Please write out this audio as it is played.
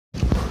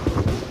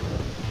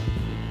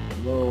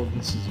Hello,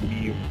 this is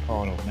me,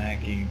 Ricardo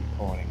Mackey,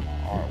 recording my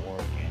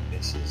artwork, and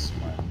this is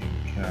my new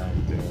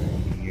character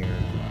here,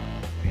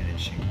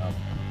 finishing up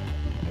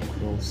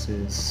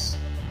NECROSIS,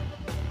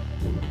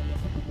 and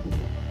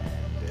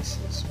this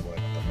is what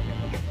the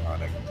finished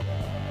product,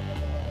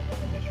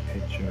 finished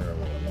picture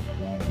will look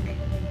like.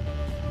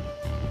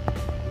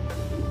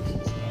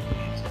 This is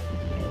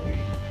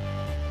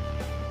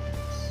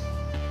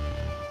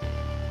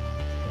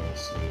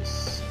NECROSIS.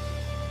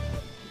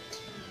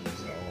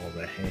 These are all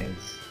the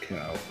heads cut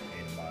out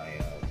in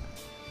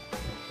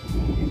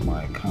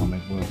my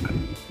comic book.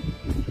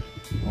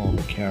 All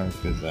the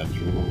characters I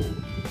drew.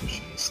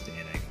 She's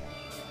standing on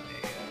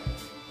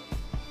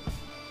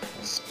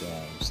a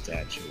stone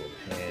statue of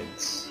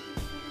heads.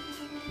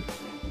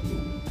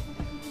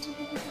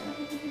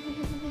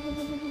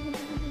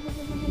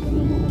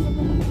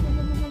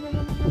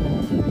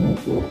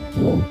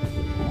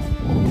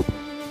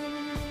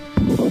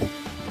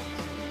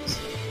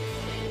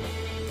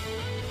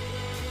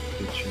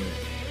 Picture,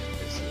 and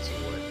this is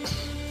what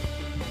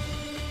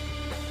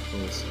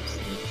NECROSIS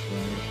looks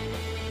like.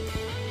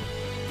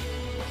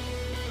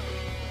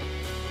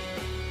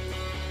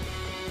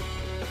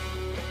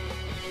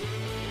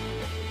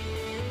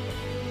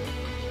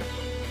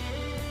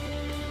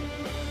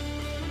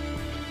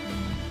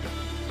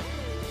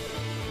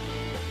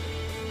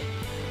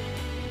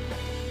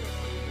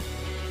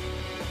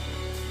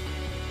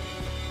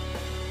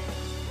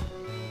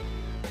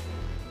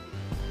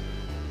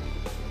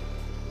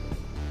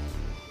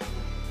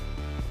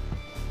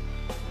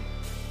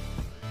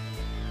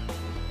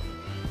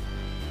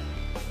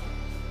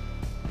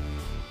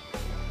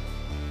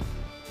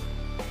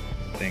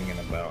 Thinking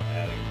about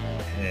adding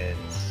more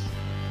heads.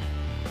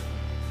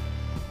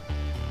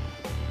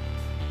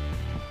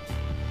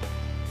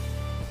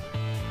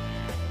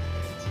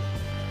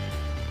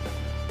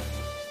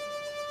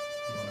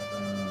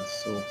 But,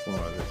 so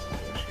far, this is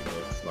what she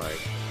looks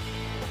like.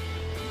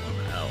 I'm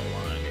gonna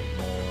outline it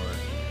more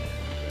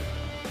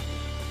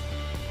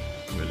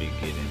and really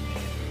get in there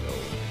and go in.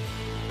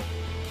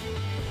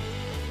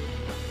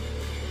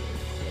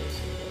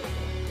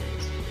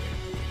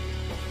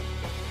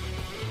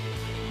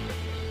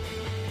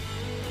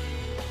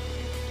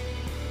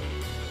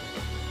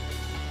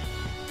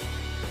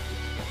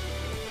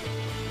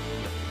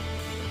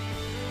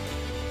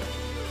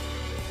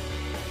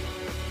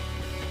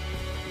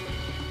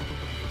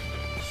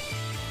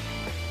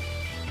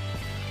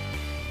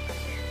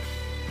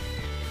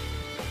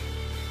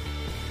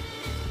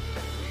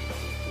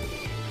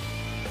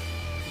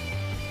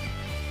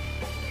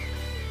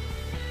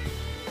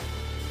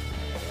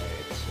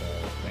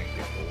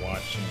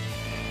 Watching,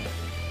 and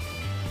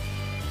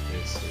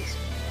this is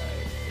my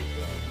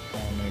vemon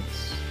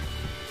comics,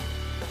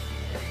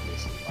 and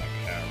this is my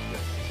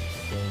character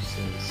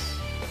NECROSIS,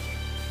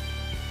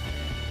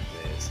 and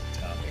there's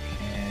Atomic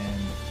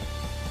Hand,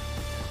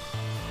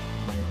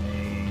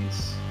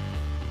 Mayonnaise,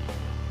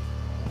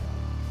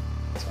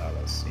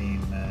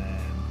 Talisman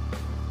Man,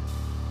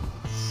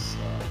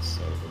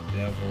 Silver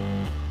Devil,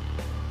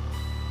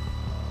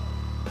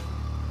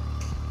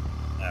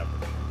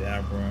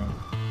 Abracadabra,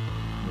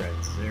 Red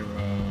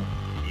Zero,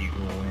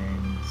 Eagle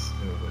Wings,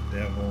 Silver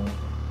Devil,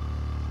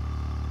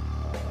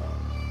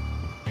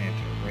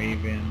 Phantom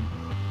Raven,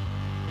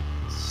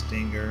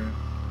 Stinger.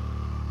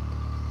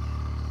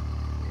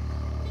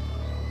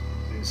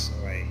 This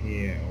right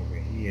here, over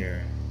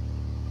here,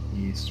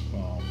 he's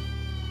from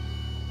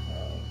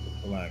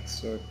the Black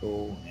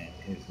Circle, and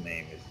his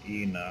name is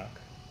Enoch.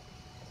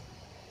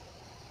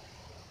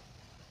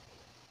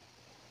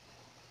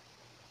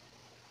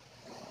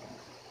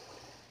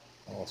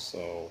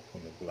 Also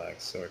from the Black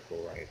Circle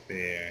right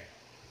there,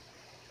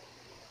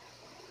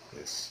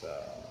 this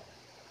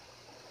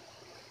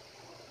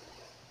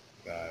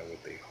guy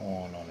with the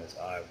horn on his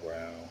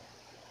eyebrow,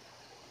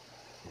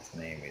 his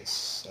name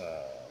is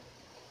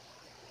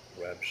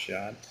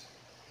Webshot,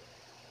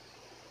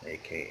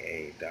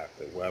 aka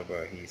Dr.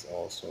 Weber. He's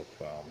also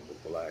from the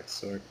Black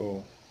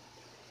Circle.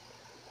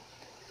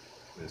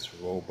 This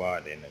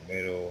robot in the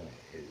middle,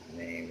 his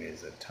name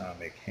is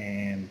Atomic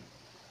Hand.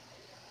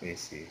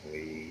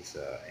 Basically, he's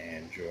an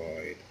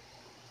android.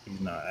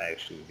 He's not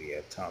actually the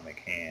Atomic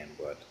Hand,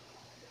 but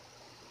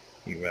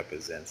he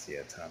represents the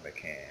Atomic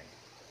Hand.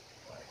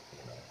 Like,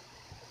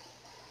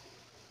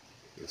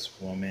 this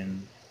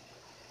woman,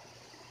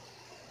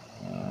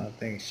 I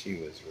think she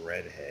was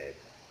redhead.